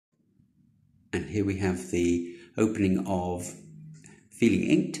And here we have the opening of Feeling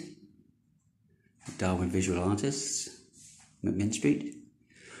Inked, Darwin Visual Artists, McMinn Street.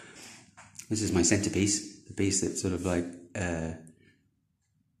 This is my centerpiece, the piece that sort of like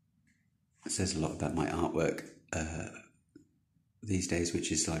says a lot about my artwork these days,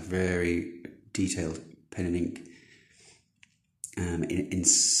 which is like very detailed pen and ink in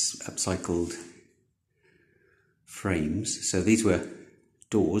upcycled frames. So these were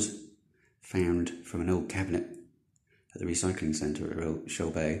doors found from an old cabinet at the recycling centre at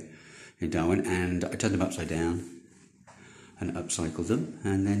Shell Bay in Darwin, and I turned them upside down and upcycled them,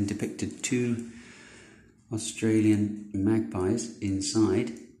 and then depicted two Australian magpies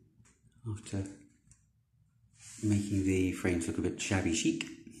inside after making the frames look a bit shabby chic.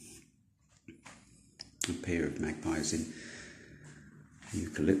 A pair of magpies in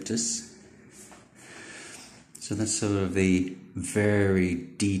eucalyptus. So that's sort of the very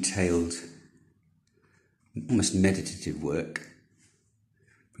detailed, almost meditative work.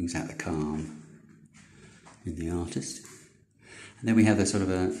 Brings out the calm in the artist. And then we have a sort of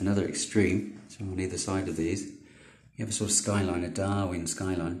another extreme. So on either side of these, you have a sort of skyline, a Darwin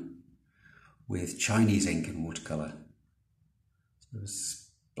skyline, with Chinese ink and watercolour. Sort of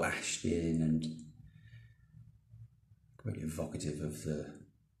splashed in and quite evocative of the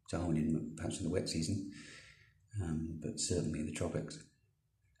Darwin, perhaps in the wet season, but certainly in the tropics.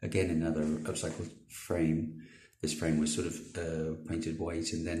 Again, another upcycled frame. This frame was sort of painted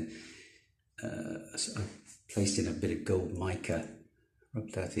white and then placed in a bit of gold mica,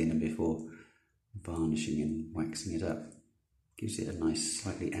 rubbed that in before varnishing and waxing it up. Gives it a nice,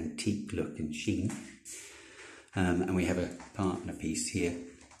 slightly antique look and sheen. And we have a partner piece here,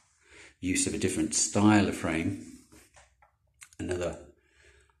 use of a different style of frame. Another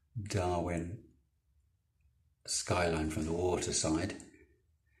Darwin skyline from the water side,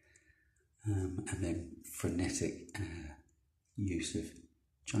 and then frenetic use of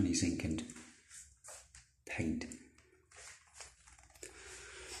Chinese ink and paint.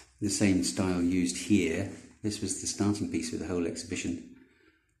 The same style used here. This was the starting piece of the whole exhibition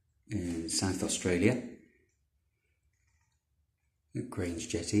in South Australia at Grange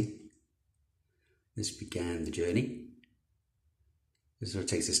Jetty. This began the journey. This sort of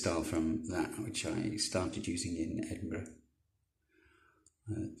takes a style from that which I started using in Edinburgh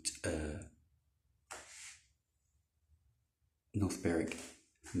at North Berwick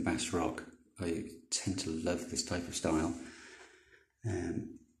and Bass Rock. I tend to love this type of style,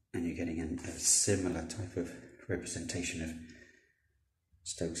 and you're getting a similar type of representation of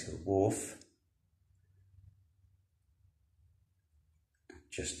Stokes Hill Wharf,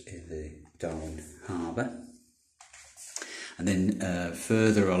 just in the Darwin Harbour. And then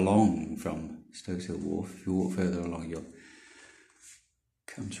further along from Stokes Hill Wharf, if you walk further along, you'll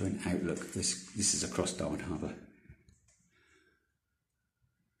come to an outlook. This is across Darwin Harbour.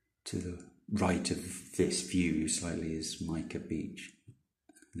 To the right of this view slightly is Mica Beach.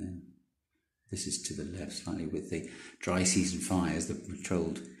 And then this is to the left slightly with the dry season fires, the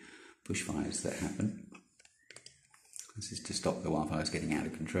controlled bushfires that happen. This is to stop the wildfires getting out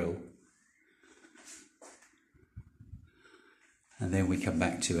of control. And then we come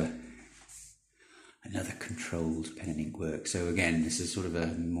back to another controlled pen and ink work. So again, this is sort of a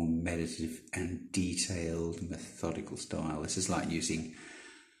more meditative and detailed, methodical style. This is like using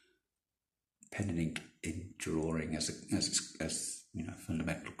pen and ink in drawing as you know,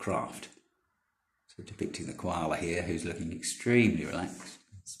 fundamental craft. So depicting the koala here, who's looking extremely relaxed,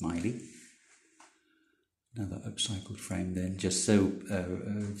 smiley. Another upcycled frame then, just so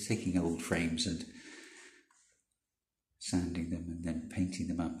taking old frames and sanding them and then painting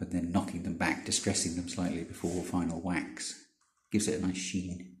them up and then knocking them back, distressing them slightly before final wax. Gives it a nice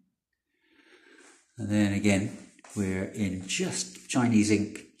sheen. And then again, we're in just Chinese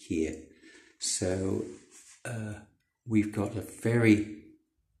ink here. So we've got a very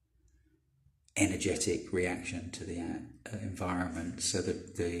energetic reaction to the environment. So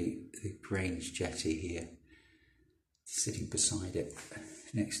the Grange Jetty here, sitting beside it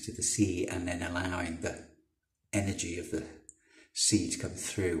next to the sea, and then allowing the energy of the sea to come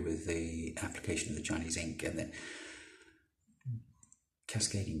through with the application of the Chinese ink, and then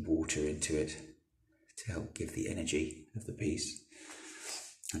cascading water into it to help give the energy of the piece.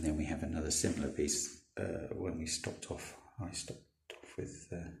 And then we have another similar piece when we stopped off. I stopped off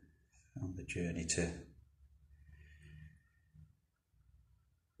with on the journey to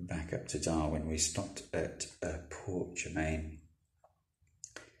back up to Darwin. We stopped at Port Germain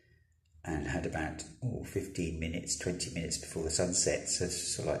and had about 15 minutes, 20 minutes before the sun sets, so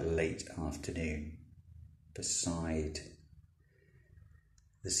it's sort of like late afternoon beside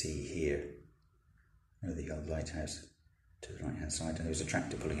the sea here. the old lighthouse to the right hand side, and there was a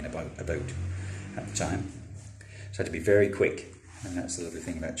tractor pulling in a boat at the time. So I had to be very quick, and that's the lovely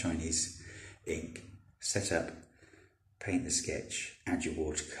thing about Chinese ink. Set up, paint the sketch, add your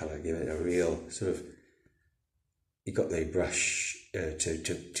watercolour, give it a real sort of, you've got the brush to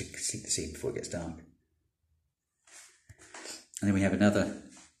see the scene before it gets dark. And then we have another,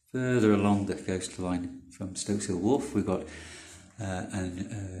 further along the coastline from Stokes Hill Wharf, we've got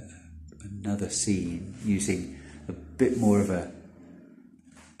another scene using a bit more of a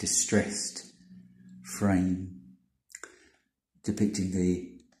distressed frame, depicting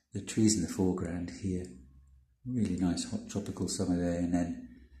the trees in the foreground here. Really nice hot tropical summer day, and then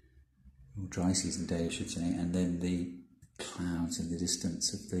dry season day I should say, and then the clouds in the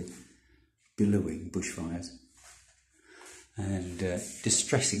distance of the billowing bushfires, and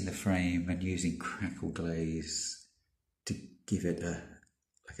distressing the frame and using crackle glaze to give it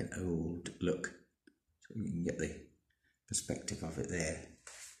like an old look, so you can get the perspective of it there.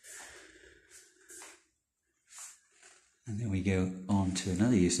 And then we go on to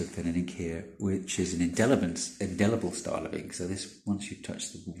another use of pen and ink here, which is an indelible style of ink. So this, once you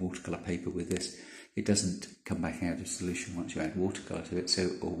touch the watercolour paper with this, it doesn't come back out of solution once you add watercolour to it,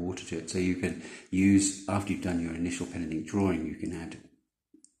 or water to it. So you can use, after you've done your initial pen and ink drawing, you can add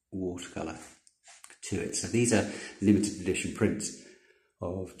watercolour to it. So these are limited edition prints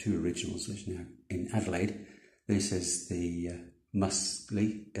of two originals, which are now in Adelaide. This is the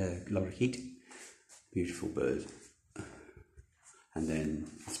Musklee lorikeet, beautiful bird. And then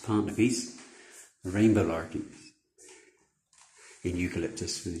its partner piece, a rainbow lorikeet in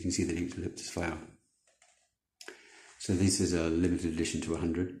eucalyptus. You can see the eucalyptus flower. So this is a limited edition to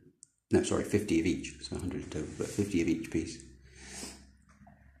 100. No, sorry, 50 of each. So 100 in total, but 50 of each piece.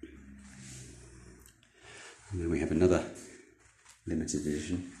 And then we have another limited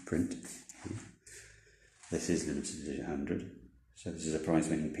edition print. This is limited edition 100. So this is a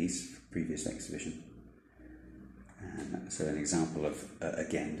prize-winning piece for previous exhibition. And so an example of,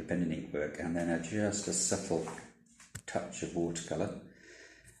 again, the pen and ink work, and then just a subtle touch of watercolour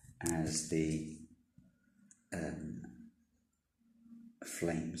as the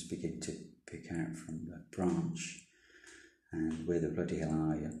flames begin to pick out from the branch. And where the bloody hell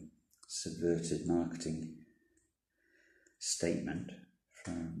are you? Subverted marketing statement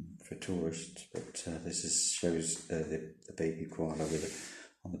for tourists, but this shows the baby koala with it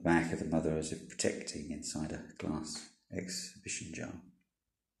on the back of the mother as if protecting inside a glass exhibition jar.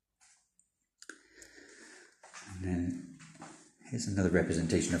 And then here's another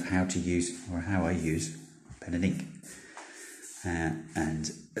representation of how to use, or how I use, pen and ink.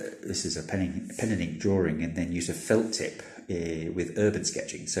 This is a pen and ink drawing, and then use a felt tip with urban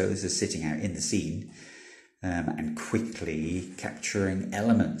sketching. So this is sitting out in the scene and quickly capturing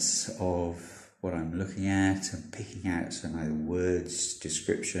elements of what I'm looking at and picking out some either words,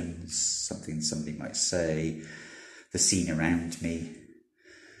 descriptions, something somebody might say, the scene around me,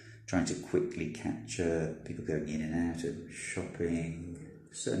 trying to quickly capture people going in and out of shopping,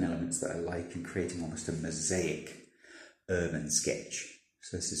 certain elements that I like, and creating almost a mosaic urban sketch.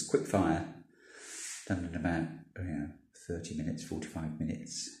 So this is quick fire, done in about 30 minutes, 45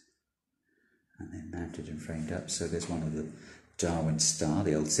 minutes, and then mounted and framed up. So there's one of the Darwin Star,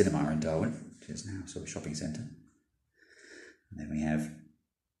 the old cinema in Darwin, which is now sort of a shopping centre. And then we have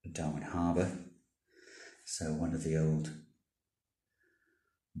Darwin Harbour. So one of the old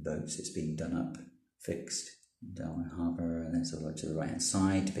boats that's being done up, fixed in Darwin Harbour, and then sort of like to the right hand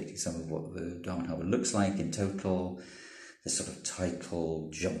side, depicting some of what the Darwin Harbour looks like in total. The sort of title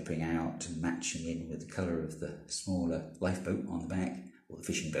jumping out and matching in with the colour of the smaller lifeboat on the back, or the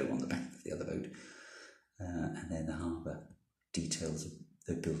fishing boat on the back of the other boat, and then the harbour details of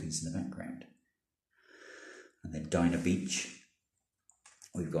the buildings in the background. And then Dinah Beach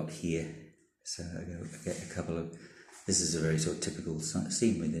we've got here. So I get a couple of, this is a very sort of typical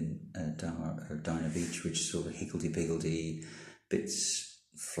scene within Dinah Beach, which is sort of higgledy-piggledy, bits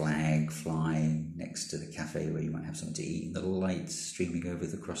flag flying next to the cafe where you might have something to eat, and the lights streaming over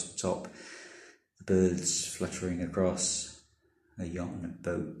across the top, the birds fluttering across, a yacht and a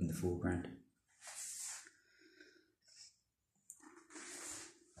boat in the foreground.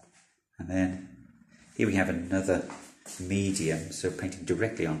 And then here we have another medium, so painting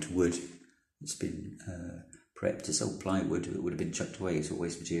directly onto wood. It's been prepped. It's old plywood that would have been chucked away as a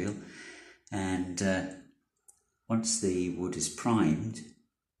waste material. And once the wood is primed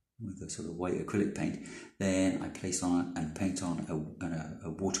with a sort of white acrylic paint, then I place on and paint on a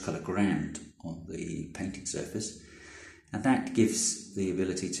watercolour ground on the painting surface. And that gives the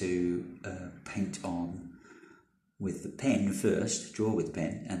ability to paint on with the pen first, draw with the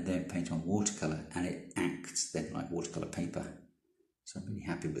pen, and then paint on watercolour, and it acts then like watercolour paper. So I'm really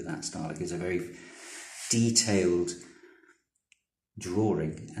happy with that style. It gives a very detailed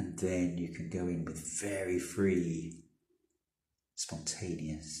drawing, and then you can go in with very free,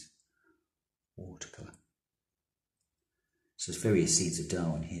 spontaneous watercolour. So there's various scenes of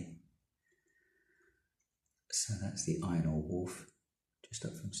Darwin here. So that's the Iron Ore Wharf, just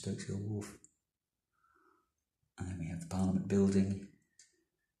up from Stokes Hill Wharf. And then we have the Parliament building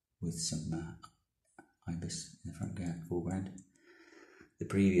with some ibis in the foreground. The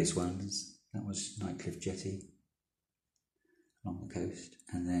previous ones, that was Nightcliff Jetty along the coast,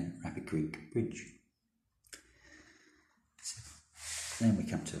 and then Rapid Creek Bridge. So then we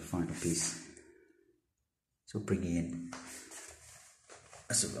come to a final piece. So bringing in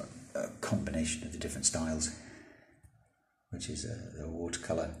a sort of a combination of the different styles, which is the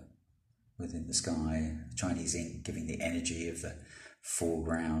watercolour within the sky, Chinese ink giving the energy of the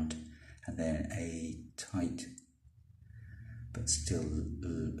foreground, and then a tight but still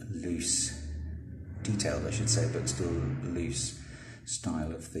loose, detailed I should say, but still loose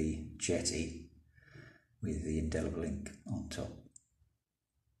style of the jetty with the indelible ink on top.